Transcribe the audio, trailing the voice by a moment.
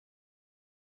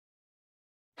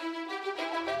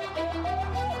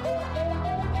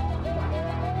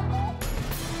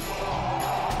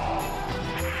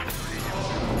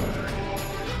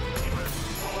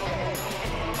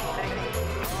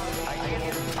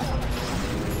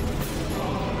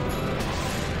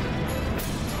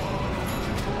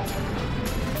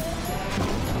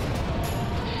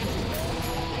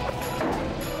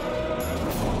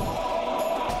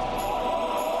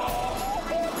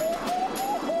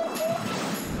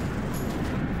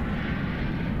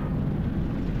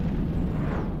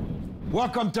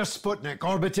Welcome to Sputnik,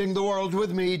 orbiting the world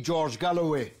with me, George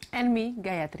Galloway. And me,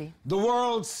 Gayatri. The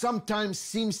world sometimes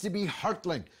seems to be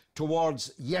hurtling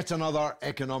towards yet another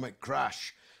economic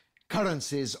crash.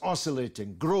 Currencies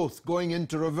oscillating, growth going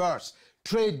into reverse,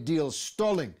 trade deals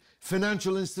stalling,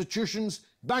 financial institutions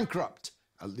bankrupt,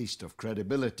 at least of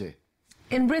credibility.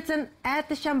 In Britain, add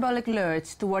the shambolic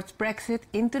lurch towards Brexit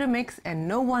into the mix, and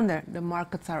no wonder the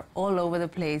markets are all over the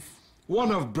place.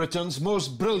 One of Britain's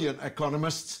most brilliant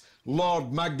economists, Lord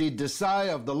Meghnad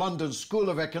Desai of the London School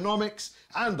of Economics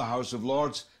and the House of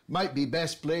Lords, might be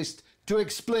best placed to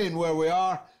explain where we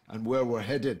are and where we're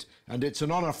headed. And it's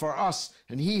an honour for us,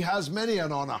 and he has many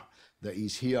an honour, that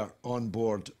he's here on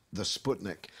board the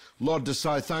Sputnik. Lord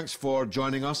Desai, thanks for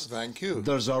joining us. Thank you.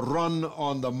 There's a run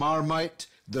on the Marmite.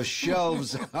 The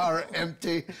shelves are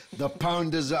empty. The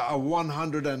pound is at a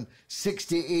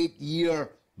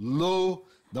 168-year low.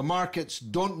 The markets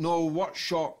don't know what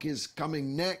shock is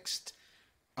coming next.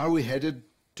 Are we headed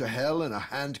to hell in a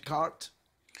handcart?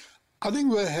 I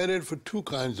think we're headed for two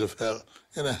kinds of hell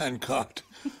in a handcart.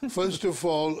 First of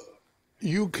all,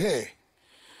 UK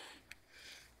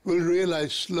will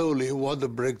realize slowly what the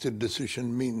Brexit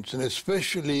decision means, and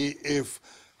especially if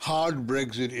hard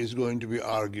Brexit is going to be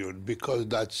argued, because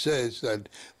that says that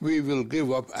we will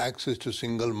give up access to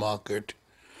single market.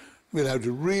 We'll have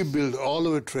to rebuild all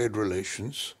our trade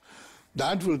relations.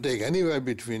 That will take anywhere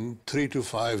between 3 to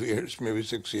 5 years, maybe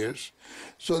 6 years.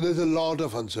 So there's a lot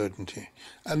of uncertainty.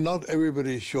 And not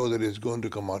everybody is sure that it's going to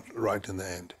come out right in the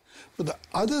end. But the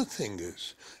other thing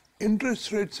is,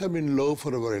 interest rates have been low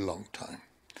for a very long time.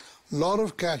 A lot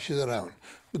of cash is around.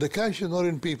 But the cash is not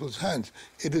in people's hands.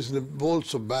 It is in the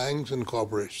vaults of banks and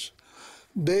corporates.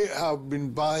 They have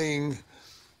been buying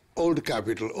old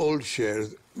capital, old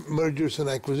shares, mergers and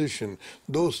acquisition.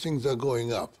 Those things are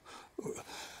going up.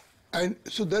 And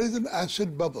so there is an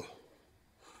asset bubble.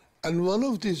 And one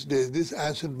of these days, this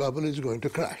asset bubble is going to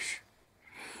crash.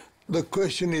 The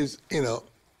question is,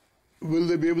 will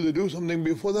they be able to do something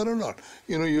before that or not?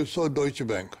 You saw Deutsche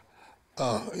Bank,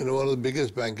 one of the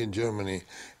biggest banks in Germany,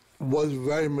 was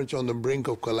very much on the brink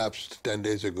of collapse 10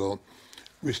 days ago.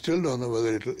 We still don't know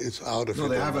whether it's out of it. No,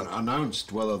 they haven't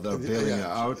announced whether they're bailing it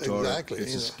out or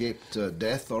it's escaped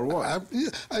death or what.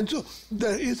 And so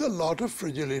there is a lot of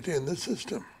fragility in the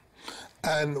system.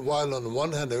 And while on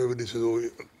one hand everybody says, oh,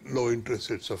 low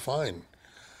interest rates are fine,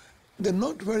 they're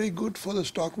not very good for the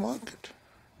stock market.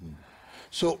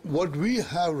 So what we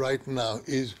have right now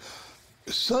is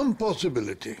some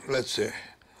possibility, let's say,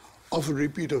 of a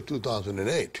repeat of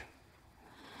 2008,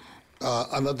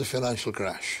 another financial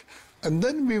crash. And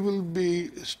then we will be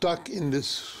stuck in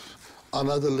this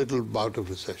another little bout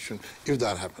of recession, if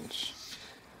that happens.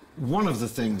 One of the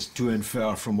things to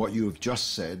infer from what you have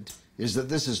just said is that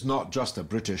this is not just a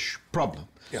British problem.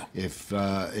 Yeah. If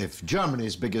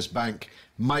Germany's biggest bank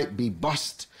might be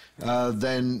bust,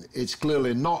 then it's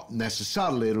clearly not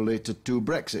necessarily related to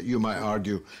Brexit. You might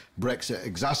argue Brexit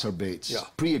exacerbates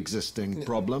pre-existing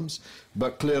problems,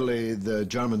 but clearly the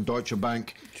German Deutsche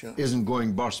Bank isn't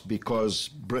going bust because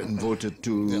Britain voted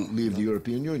to leave the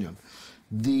European Union.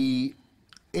 The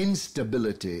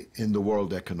instability in the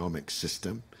world economic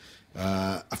system,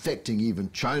 affecting even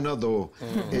China, though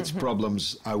its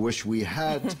problems I wish we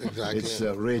had, its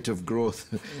rate of growth.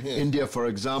 India, for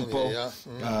example,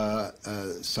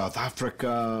 South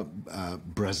Africa,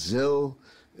 Brazil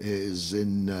is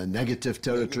in negative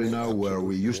territory now, where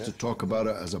we used to talk about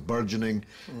it as a burgeoning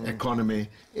economy.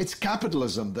 It's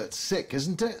capitalism that's sick,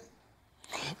 isn't it?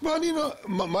 But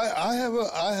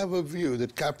I have a view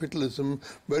that capitalism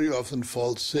very often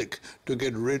falls sick to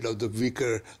get rid of the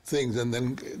weaker things, and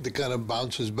then it kind of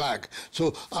bounces back.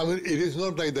 So it is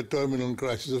not like the terminal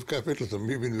crisis of capitalism.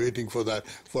 We've been waiting for that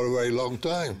for a very long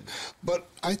time. But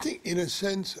I think, in a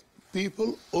sense,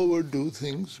 people overdo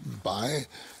things, buy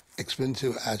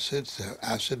expensive assets, have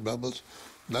asset bubbles.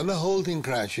 Then the whole thing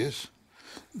crashes.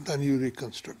 Then you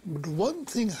reconstruct. But one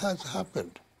thing has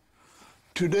happened.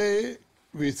 Today,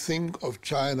 we think of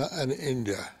China and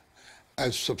India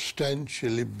as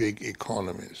substantially big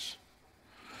economies.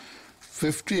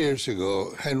 50 years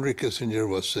ago, Henry Kissinger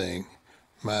was saying,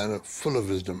 man full of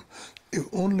wisdom, if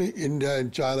only India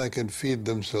and China can feed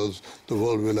themselves, the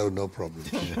world will have no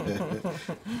problems. This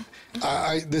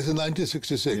is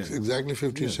 1966, exactly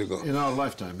 50 years ago. In our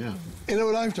lifetime, In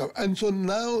our lifetime. And so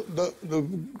now the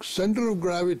center of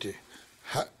gravity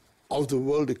of the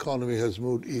world economy has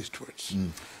moved eastwards.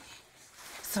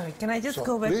 Sorry, can I just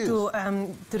go back to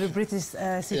the British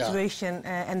situation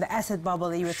and the asset bubble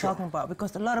that you were talking about?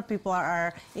 Because a lot of people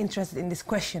are interested in this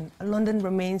question. London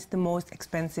remains the most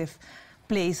expensive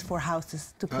place for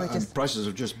houses to purchase. And prices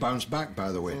have just bounced back, by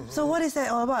the way. So what is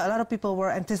that all about? A lot of people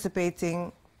were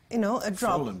anticipating, you know, a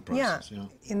drop. Fall in prices,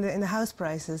 in the house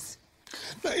prices.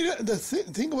 Now, you know, the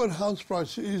thing about house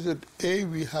prices is that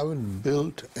we haven't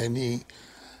built any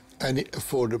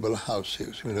affordable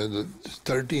houses. You know, the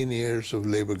 13 years of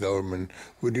Labour government,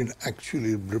 we didn't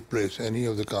actually replace any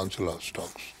of the council house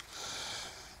stocks.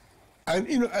 And,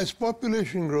 you know, as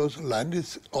population grows, land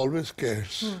is always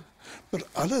scarce. But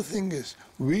other thing is,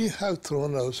 we have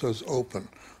thrown ourselves open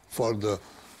for the,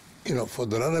 you know, for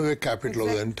the runaway capital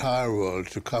of the entire world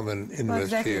to come and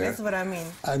invest here. That's what I mean.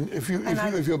 And if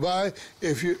you buy,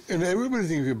 and everybody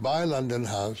thinks if you buy a London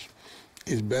house,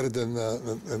 it's better than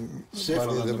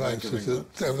safer than the Bank of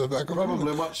England.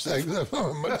 Probably much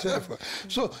safer. Much safer.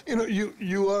 So, you know,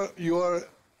 you are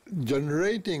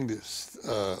generating this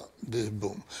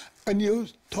boom, and you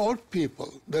taught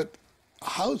people that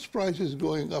house prices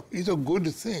going up is a good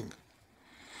thing,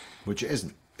 which it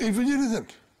isn't. If it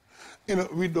isn't, you know,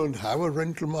 we don't have a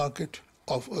rental market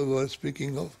worth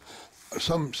speaking of.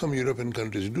 Some European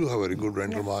countries do have very good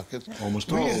rental markets.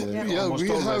 Almost all. We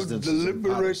have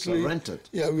deliberately rented.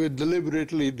 Yeah, we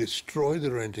deliberately destroyed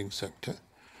the renting sector,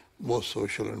 both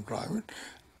social and private,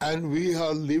 and we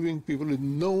are leaving people with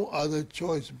no other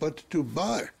choice but to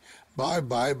buy.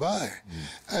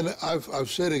 And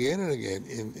I've said again and again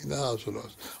in the House of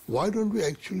Lords, why don't we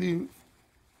actually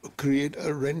create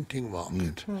a renting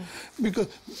market? Because,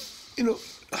 you know,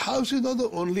 house is not the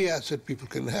only asset people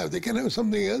can have. They can have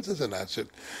something else as an asset.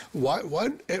 Why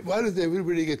does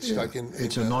everybody get stuck in...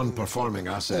 It's a non-performing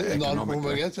asset economically.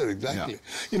 Non-performing asset, exactly.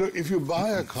 You know, if you buy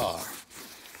a car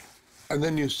and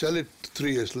then you sell it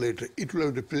 3 years later, it will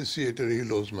have depreciated and you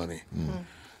lose money.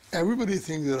 Everybody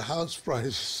thinks that house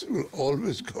prices will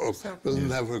always go up, will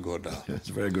never go down. That's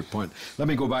a very good point. Let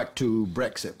me go back to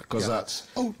Brexit, because that's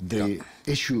the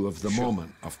issue of the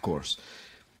moment, of course.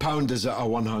 Pound is at a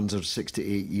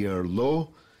 168-year low.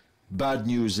 Bad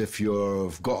news if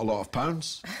you've got a lot of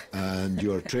pounds and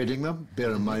you're trading them.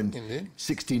 Bear in mind,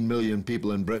 16 million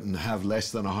people in Britain have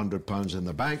less than £100 in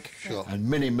the bank, and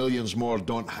many millions more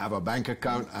don't have a bank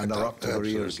account and are up to their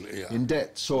ears in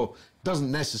debt. So it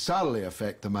doesn't necessarily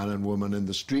affect the man and woman in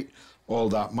the street all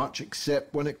that much,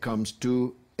 except when it comes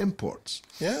to imports.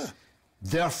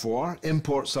 Therefore,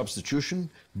 import substitution,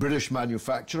 British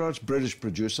manufacturers, British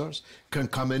producers can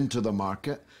come into the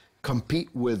market, compete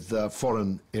with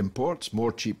foreign imports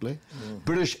more cheaply.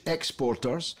 British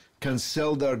exporters can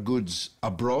sell their goods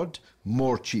abroad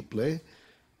more cheaply.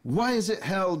 Why is it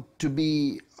held to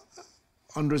be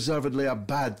unreservedly a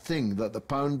bad thing that the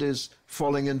pound is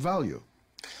falling in value?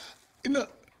 You know,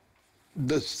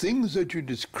 the things that you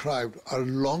described are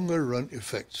longer run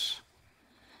effects.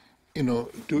 You know,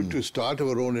 to start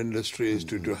our own industries,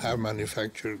 to have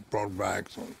manufactured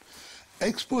products.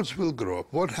 Exports will grow up.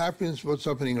 What's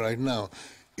happening right now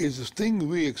is the thing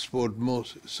we export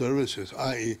most, services,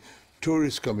 i.e.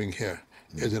 tourists coming here,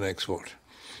 is an export.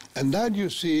 And that you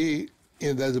see, you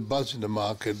know, there's a buzz in the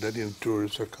market that, you know,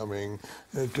 tourists are coming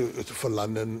for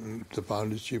London, the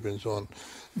pound is cheap and so on.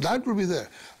 That will be there.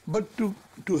 But to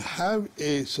have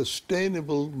a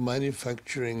sustainable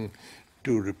manufacturing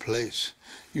to replace,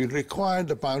 you require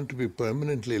the pound to be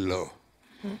permanently low,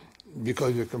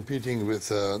 because you're competing with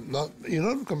you're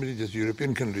not competing just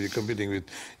European countries. You're competing with,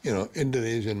 you know,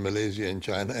 Indonesia and Malaysia and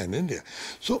China and India.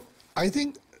 So I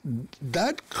think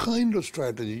that kind of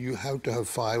strategy, you have to have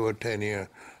 5 or 10 year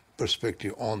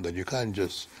perspective on that. You can't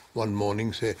just one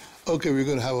morning say, okay, we're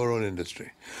going to have our own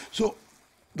industry. So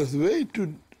the way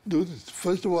to do this,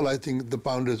 first of all, I think the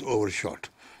pound is overshot.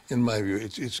 In my view,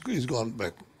 it's gone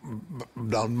back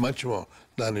down much more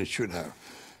than it should have.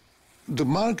 The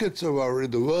markets are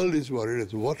worried, the world is worried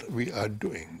at what we are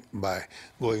doing by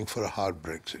going for a hard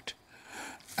Brexit.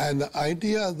 And the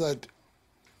idea that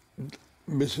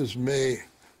Mrs. May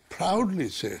proudly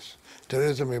says,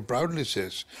 Theresa May proudly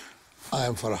says, I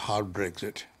am for a hard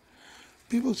Brexit.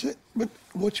 People say, but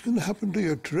what's going to happen to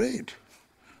your trade?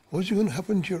 What's going to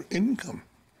happen to your income?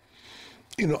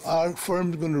 You know, are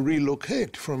firms going to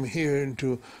relocate from here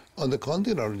into on the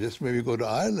continent, or just maybe go to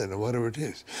Ireland or whatever it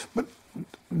is? But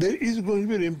there is going to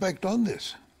be an impact on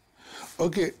this.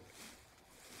 Okay,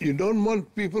 you don't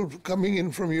want people coming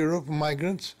in from Europe,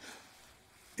 migrants?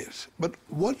 Yes, but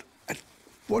at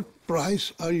what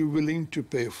price are you willing to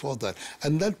pay for that?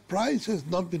 And that price has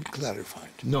not been clarified.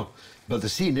 No, but the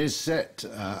scene is set.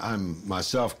 I'm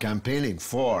myself campaigning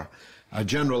for a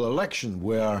general election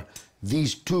where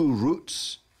these two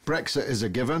routes, Brexit is a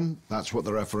given, that's what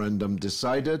the referendum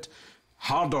decided,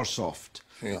 hard or soft,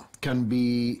 there can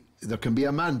be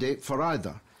a mandate for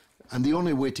either. And the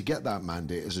only way to get that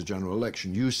mandate is a general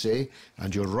election. You say,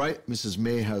 and you're right, Mrs.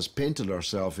 May has painted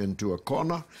herself into a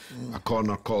corner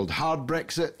called hard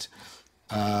Brexit.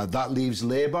 That leaves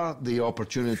Labour the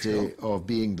opportunity of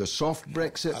being the soft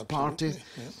Brexit party.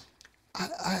 Yeah.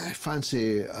 I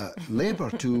fancy Labour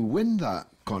to win that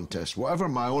contest, whatever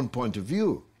my own point of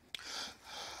view.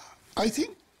 I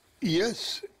think,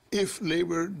 yes, if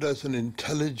Labour does an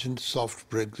intelligent soft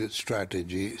Brexit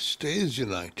strategy, stays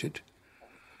united,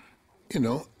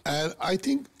 and I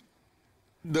think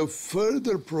the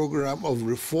further program of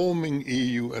reforming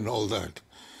EU and all that,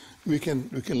 we can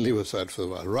leave aside for a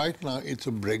while. Right now, it's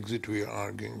a Brexit we are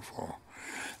arguing for.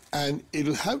 And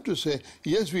it'll have to say,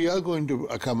 yes, we are going to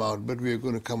come out, but we are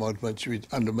going to come out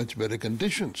under much better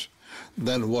conditions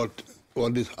than what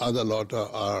this other lot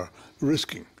are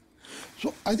risking.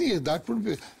 So I think that would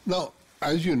be... Now,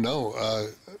 as you know,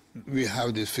 we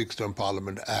have this Fixed Term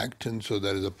Parliament Act, and so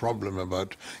there is a problem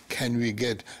about can we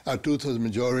get a two-thirds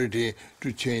majority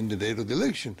to change the date of the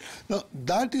election. Now,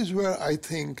 that is where I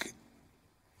think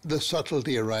the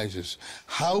subtlety arises.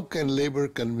 How can Labour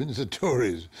convince the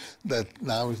Tories that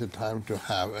now is the time to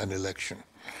have an election?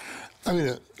 I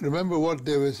mean, remember what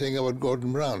they were saying about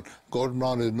Gordon Brown. Gordon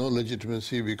Brown has no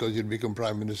legitimacy because he'll become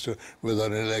Prime Minister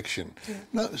without an election. Yeah.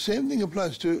 Now, same thing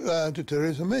applies to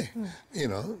Theresa May,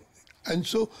 And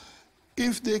so,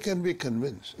 if they can be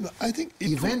convinced, I think...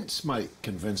 Events might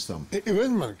convince them.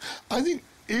 Events might. I think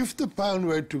if the pound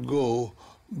were to go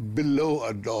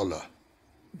below $1,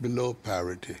 below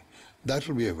parity, that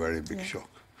will be a very big shock.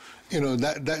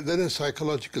 There is a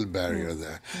psychological barrier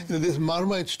there. This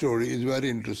Marmite story is very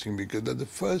interesting because that's the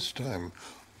first time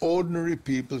ordinary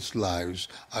people's lives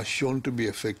are shown to be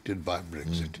affected by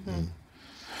Brexit.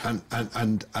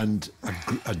 And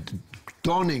a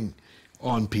dawning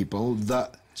on people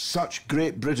that such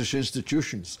great British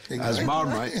institutions as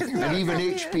Marmite and even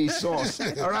HP sauce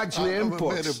are actually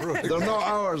imports. They're not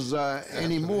ours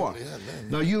anymore.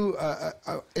 Now you,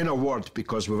 in a word,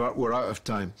 because we're out of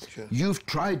time, you've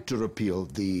tried to repeal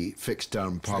the Fixed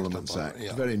Term Parliaments Act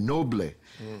very nobly.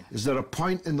 Is there a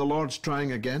point in the Lords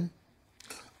trying again?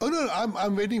 Oh no,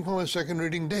 I'm waiting for my second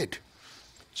reading date.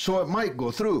 So it might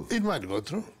go through? It might go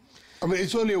through. I mean,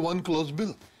 it's only a one-clause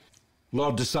bill.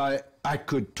 Lord Desai, I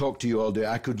could talk to you all day.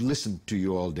 I could listen to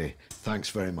you all day. Thanks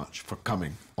very much for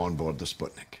coming on board the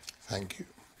Sputnik. Thank you.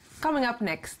 Coming up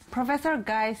next, Professor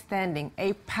Guy Standing,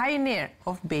 a pioneer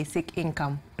of basic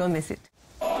income. Don't miss it.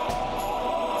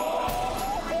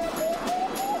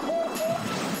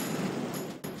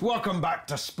 Welcome back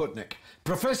to Sputnik.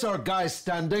 Professor Guy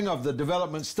Standing of the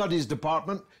Development Studies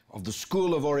Department of the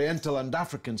School of Oriental and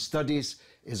African Studies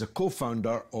is a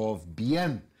co-founder of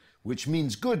BIEN, which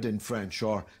means good in French,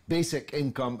 or Basic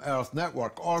Income Earth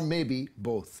Network, or maybe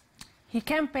both. He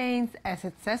campaigns, as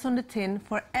it says on the tin,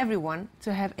 for everyone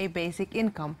to have a basic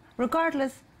income,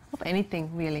 regardless of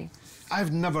anything, really.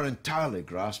 I've never entirely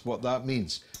grasped what that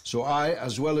means, so I,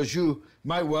 as well as you,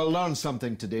 might well learn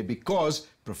something today because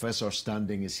Professor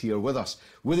Standing is here with us,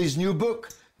 with his new book,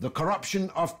 The Corruption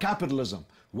of Capitalism,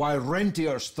 Why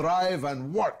Rentiers Thrive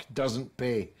and Work Doesn't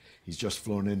Pay. He's just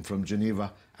flown in from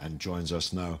Geneva and joins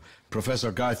us now.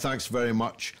 Professor Guy, thanks very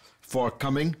much for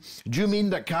coming. Do you mean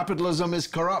that capitalism is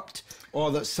corrupt,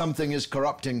 or that something is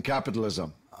corrupting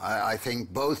capitalism? I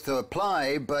think both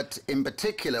apply, but in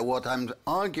particular what I'm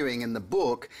arguing in the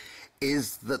book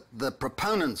is that the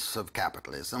proponents of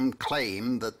capitalism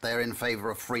claim that they're in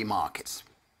favor of free markets.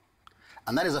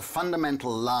 And that is a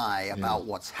fundamental lie about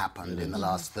what's happened in the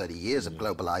last 30 years of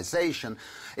globalization.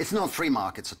 It's not free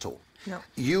markets at all. No.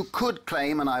 You could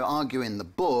claim, and I argue in the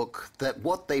book, that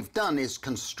what they've done is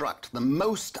construct the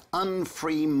most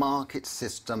unfree market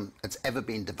system that's ever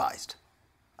been devised.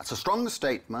 That's a strong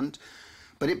statement,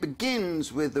 but it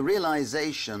begins with the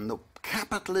realization that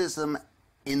capitalism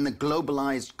in the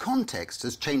globalized context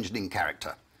has changed in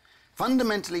character,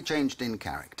 fundamentally changed in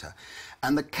character.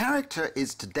 And the character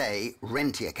is today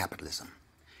rentier capitalism.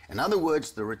 In other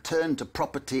words, the return to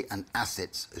property and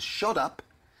assets has shot up,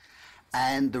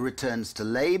 and the returns to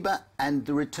labor and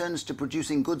the returns to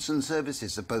producing goods and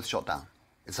services have both shot down.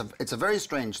 It's a very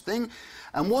strange thing.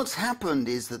 And what's happened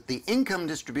is that the income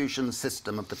distribution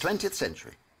system of the 20th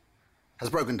century has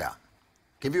broken down.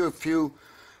 I'll give you a few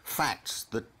facts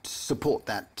that support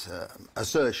that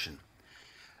assertion.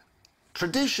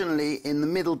 Traditionally, in the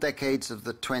middle decades of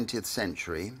the 20th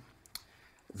century,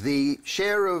 the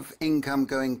share of income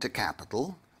going to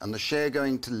capital and the share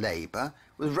going to labor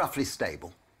was roughly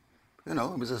stable. You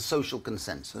know, it was a social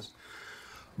consensus.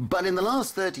 But in the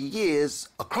last 30 years,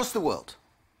 across the world,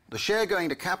 the share going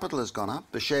to capital has gone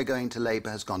up, the share going to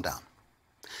labor has gone down.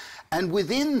 And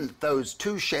within those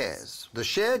two shares, the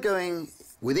share going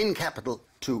within capital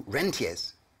to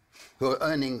rentiers who are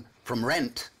earning from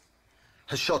rent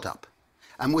has shot up.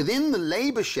 And within the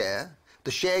labour share,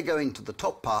 the share going to the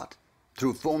top part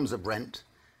through forms of rent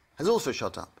has also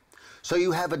shot up. So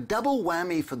you have a double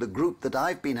whammy for the group that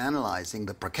I've been analysing,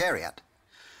 the precariat,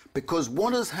 because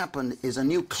what has happened is a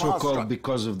new class structure. So-called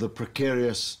because of the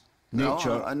precarious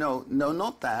nature? No,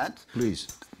 not that. Please.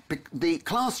 The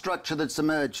class structure that's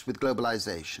emerged with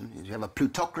globalization, you have a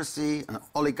plutocracy, an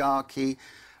oligarchy,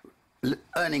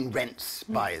 earning rents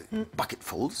by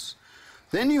bucketfuls.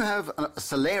 Then you have a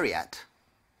salariat,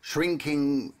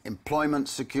 shrinking employment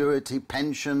security,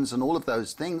 pensions, and all of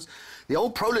those things. The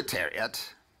old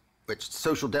proletariat, which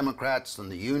social democrats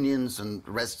and the unions and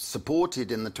the rest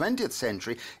supported in the 20th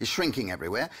century, is shrinking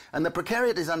everywhere, and the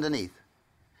precariat is underneath.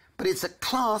 But it's a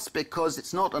class because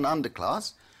it's not an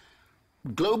underclass.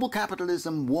 Global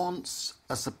capitalism wants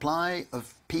a supply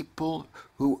of people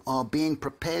who are being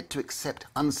prepared to accept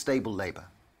unstable labor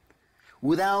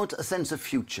without a sense of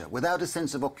future, without a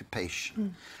sense of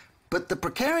occupation. But the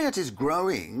precariat is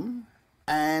growing,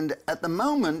 and at the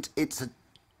moment it's a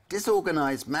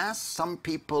disorganized mass. Some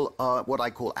people are what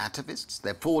I call atavists.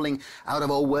 They're falling out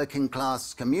of old working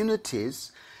class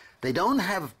communities. They don't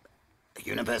have a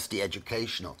university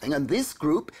educational thing, and this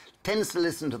group tends to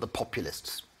listen to the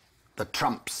populists, the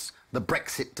Trumps, the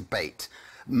Brexit debate,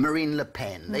 Marine Le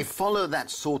Pen. They follow that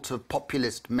sort of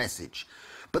populist message.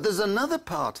 But there's another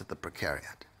part of the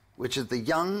precariat, which is the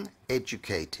young,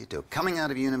 educated, who are coming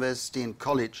out of university and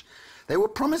college. They were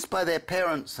promised by their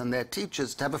parents and their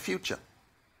teachers to have a future.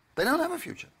 They don't have a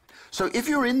future. So if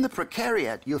you're in the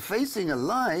precariat, you're facing a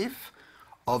life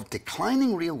of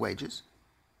declining real wages,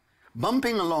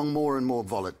 bumping along more and more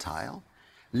volatile,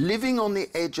 living on the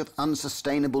edge of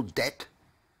unsustainable debt,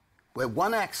 where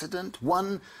one accident,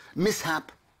 one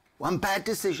mishap, one bad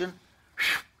decision,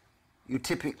 you're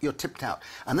tipped out.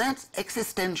 And that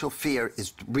existential fear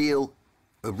is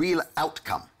a real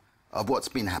outcome of what's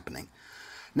been happening.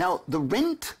 Now, the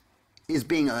rent is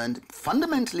being earned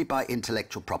fundamentally by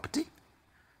intellectual property.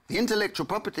 The intellectual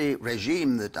property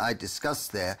regime that I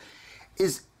discussed there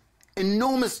is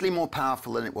enormously more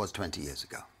powerful than it was 20 years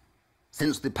ago.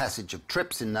 Since the passage of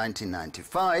TRIPS in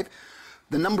 1995,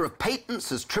 the number of patents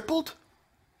has tripled.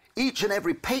 Each and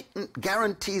every patent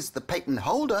guarantees the patent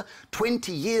holder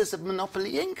 20 years of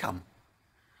monopoly income.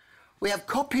 We have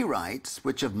copyrights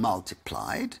which have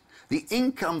multiplied. The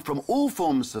income from all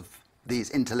forms of these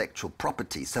intellectual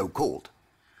property, so-called,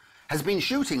 has been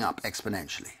shooting up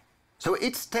exponentially. So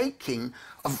it's taking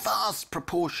a vast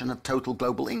proportion of total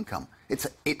global income. It's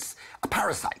a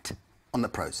parasite on the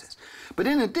process. But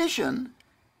in addition,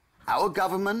 our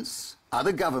governments,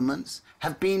 other governments,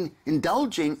 have been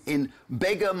indulging in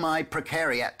beggar my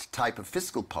precariat type of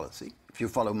fiscal policy, if you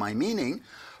follow my meaning,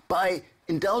 by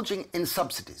indulging in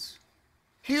subsidies.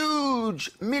 Huge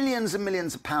millions and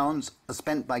millions of pounds are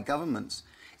spent by governments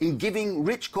in giving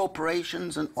rich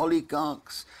corporations and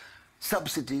oligarchs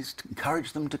subsidies to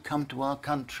encourage them to come to our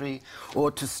country or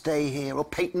to stay here, or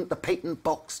the patent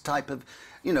box type of,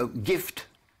 gift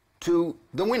to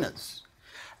the winners.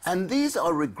 And these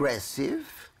are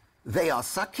regressive. They are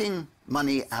sucking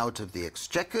money out of the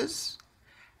exchequers,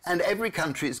 and every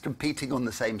country is competing on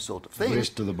the same sort of thing. A race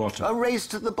to the bottom. A race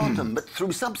to the bottom, but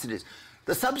through subsidies.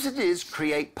 The subsidies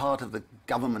create part of the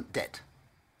government debt.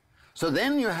 So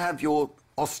then you have your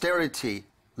austerity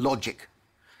logic,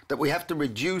 that we have to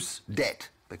reduce debt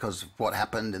because of what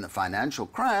happened in the financial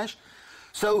crash.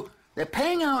 So they're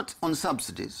paying out on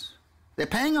subsidies. They're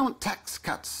paying out tax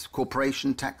cuts,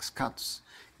 corporation tax cuts,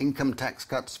 income tax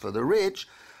cuts for the rich,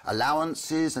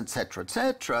 allowances, etc.,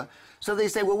 etc. So they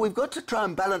say, well, we've got to try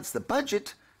and balance the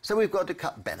budget, so we've got to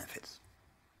cut benefits.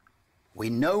 We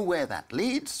know where that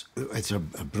leads. It's a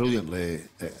brilliantly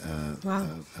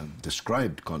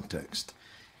described context.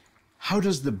 How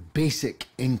does the basic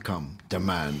income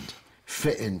demand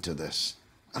fit into this?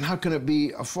 And how can it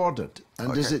be afforded?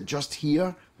 And is it just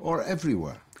here or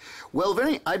everywhere? Well,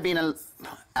 I've been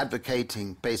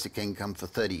advocating basic income for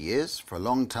 30 years. For a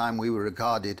long time, we were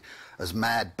regarded as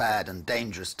mad, bad, and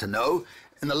dangerous to know.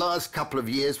 In the last couple of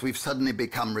years, we've suddenly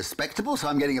become respectable, so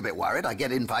I'm getting a bit worried. I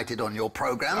get invited on your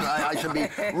program. I should be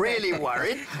really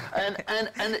worried.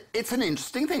 And it's an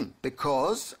interesting thing,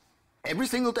 because every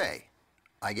single day,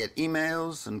 I get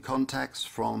emails and contacts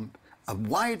from a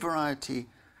wide variety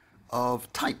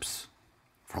of types,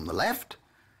 from the left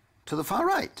to the far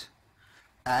right.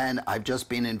 And I've just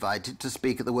been invited to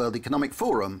speak at the World Economic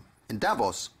Forum in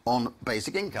Davos on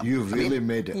basic income. You've really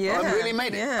made it. Yeah. I've really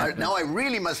made it. Yeah. Now I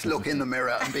really must look in the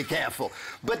mirror and be careful.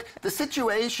 But the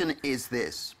situation is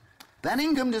this. That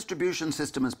income distribution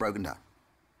system is broken down.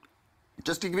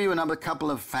 Just to give you another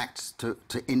couple of facts to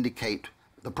indicate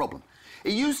the problem.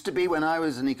 It used to be, when I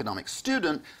was an economics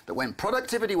student, that when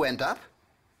productivity went up,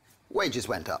 wages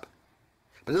went up.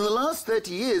 But in the last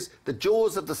 30 years, the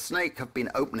jaws of the snake have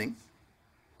been opening.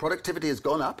 Productivity has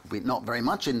gone up, not very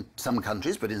much in some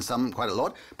countries, but in some quite a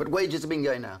lot, but wages have been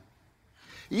going down.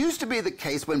 It used to be the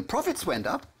case when profits went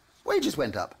up, wages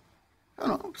went up. I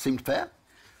don't know, seemed fair.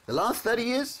 The last 30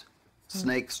 years,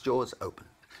 snake's jaws open.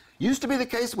 Used to be the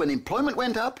case when employment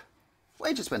went up,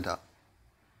 wages went up.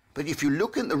 But if you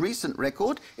look in the recent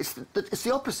record, it's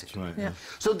the opposite. Right. Yeah.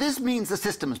 So this means the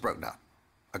system is broken down.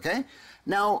 Okay?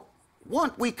 Now,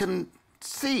 what we can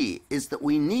see is that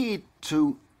we need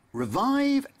to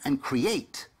revive and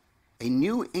create a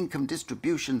new income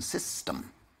distribution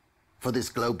system for this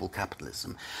global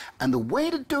capitalism. And the way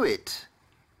to do it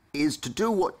is to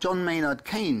do what John Maynard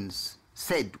Keynes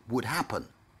said would happen,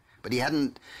 but he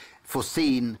hadn't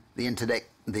foreseen the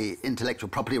intellectual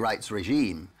property rights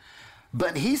regime.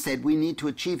 But he said we need to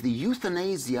achieve the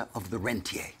euthanasia of the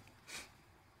rentier.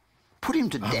 Put him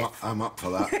to death. I'm up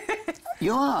for that.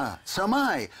 You are, so am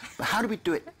I. But how do we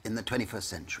do it in the 21st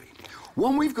century?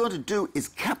 What we've got to do is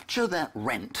capture that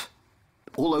rent,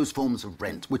 all those forms of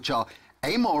rent, which are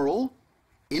amoral,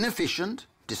 inefficient,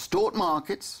 distort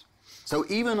markets. So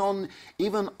even on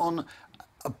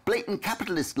a blatant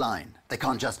capitalist line, they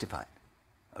can't justify it.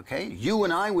 Okay? You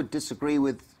and I would disagree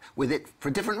with it for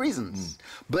different reasons.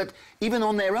 But even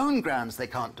on their own grounds, they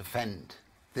can't defend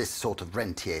this sort of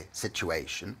rentier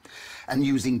situation. And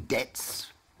using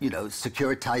debts, you know,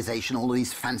 securitization, all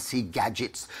these fancy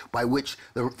gadgets by which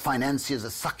the financiers are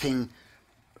sucking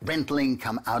rental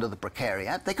income out of the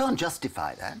precariat, they can't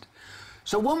justify that.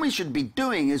 So what we should be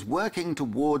doing is working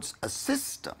towards a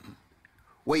system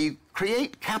where you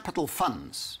create capital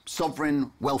funds,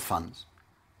 sovereign wealth funds,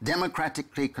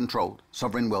 democratically controlled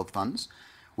sovereign wealth funds,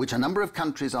 which a number of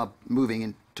countries are moving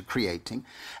into creating,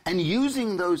 and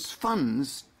using those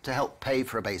funds to help pay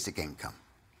for a basic income.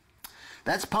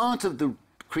 That's part of the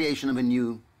creation of a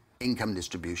new income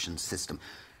distribution system.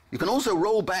 You can also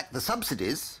roll back the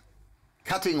subsidies,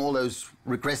 cutting all those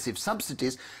regressive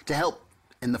subsidies to help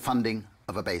in the funding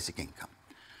of a basic income.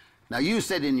 Now, you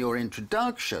said in your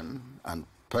introduction, and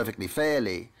perfectly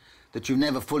fairly, that you've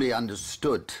never fully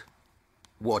understood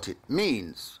what it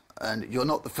means, and you're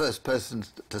not the first person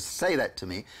to say that to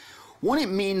me. What it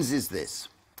means is this,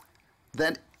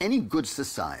 that any good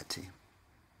society,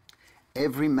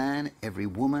 every man, every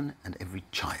woman, and every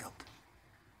child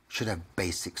should have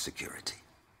basic security,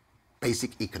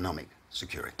 basic economic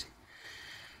security.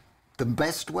 The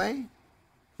best way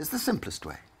is the simplest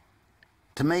way,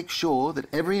 to make sure that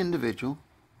every individual,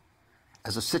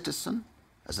 as a citizen,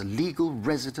 as a legal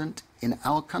resident in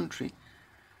our country,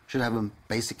 should have a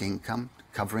basic income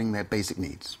covering their basic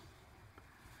needs.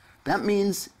 That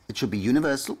means it should be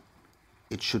universal,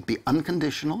 it should be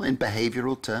unconditional in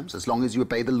behavioral terms, as long as you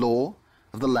obey the law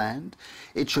of the land.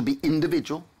 It should be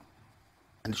individual,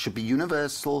 and it should be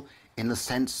universal in the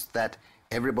sense that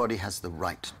everybody has the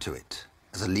right to it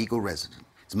as a legal resident.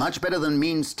 It's much better than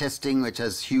means testing, which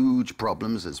has huge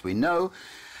problems, as we know,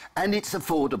 and it's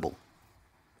affordable.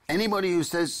 Anybody who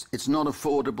says it's not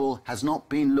affordable has not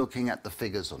been looking at the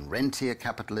figures on rentier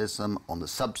capitalism, on the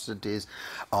subsidies,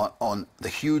 on the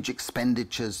huge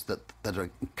expenditures that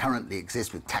currently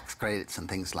exist with tax credits and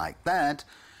things like that.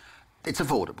 It's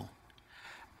affordable.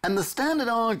 And the standard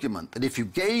argument that if you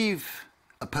gave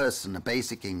a person a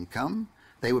basic income,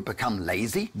 they would become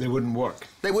lazy. They wouldn't work.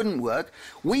 They wouldn't work.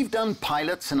 We've done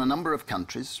pilots in a number of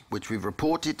countries, which we've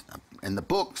reported in the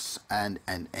books and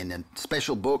in a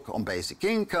special book on basic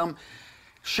income,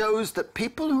 shows that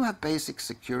people who have basic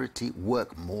security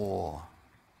work more,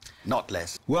 not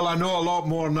less. Well, I know a lot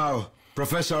more now.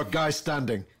 Professor Guy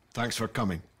Standing, thanks for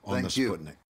coming on the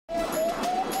Sputnik.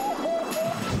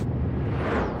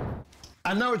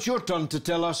 And now it's your turn to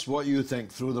tell us what you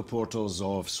think through the portals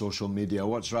of social media.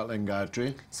 What's rattling,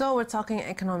 Gayatri? So we're talking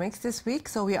economics this week.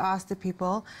 So we asked the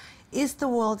people, is the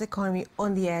world economy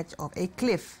on the edge of a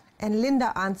cliff? And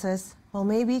Linda answers, well,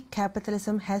 maybe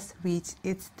capitalism has reached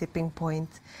its tipping point.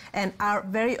 And our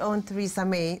very own Theresa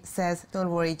May says,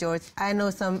 don't worry, George, I know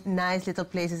some nice little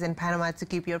places in Panama to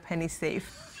keep your pennies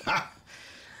safe.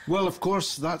 Well, of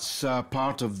course, that's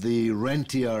part of the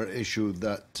rentier issue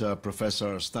that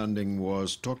Professor Standing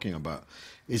was talking about.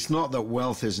 It's not that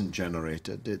wealth isn't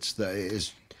generated, it's that it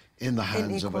is in the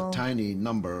hands of a tiny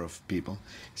number of people.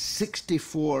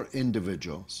 64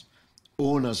 individuals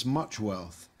own as much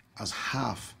wealth as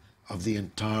half of the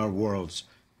entire world's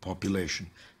population.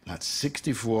 That's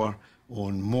 64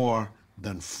 own more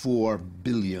than 4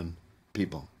 billion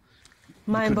people.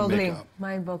 Mind-boggling.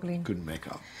 Mind-boggling. Couldn't make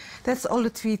up. That's all the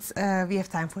tweets we have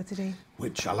time for today.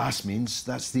 Which, alas, means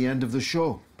that's the end of the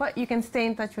show. But you can stay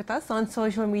in touch with us on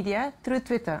social media through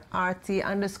Twitter,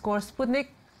 RT_Sputnik,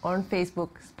 or on Facebook,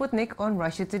 Sputnik on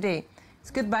Russia Today.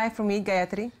 It's goodbye from me,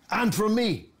 Gayatri. And from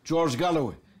me, George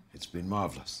Galloway. It's been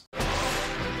marvellous.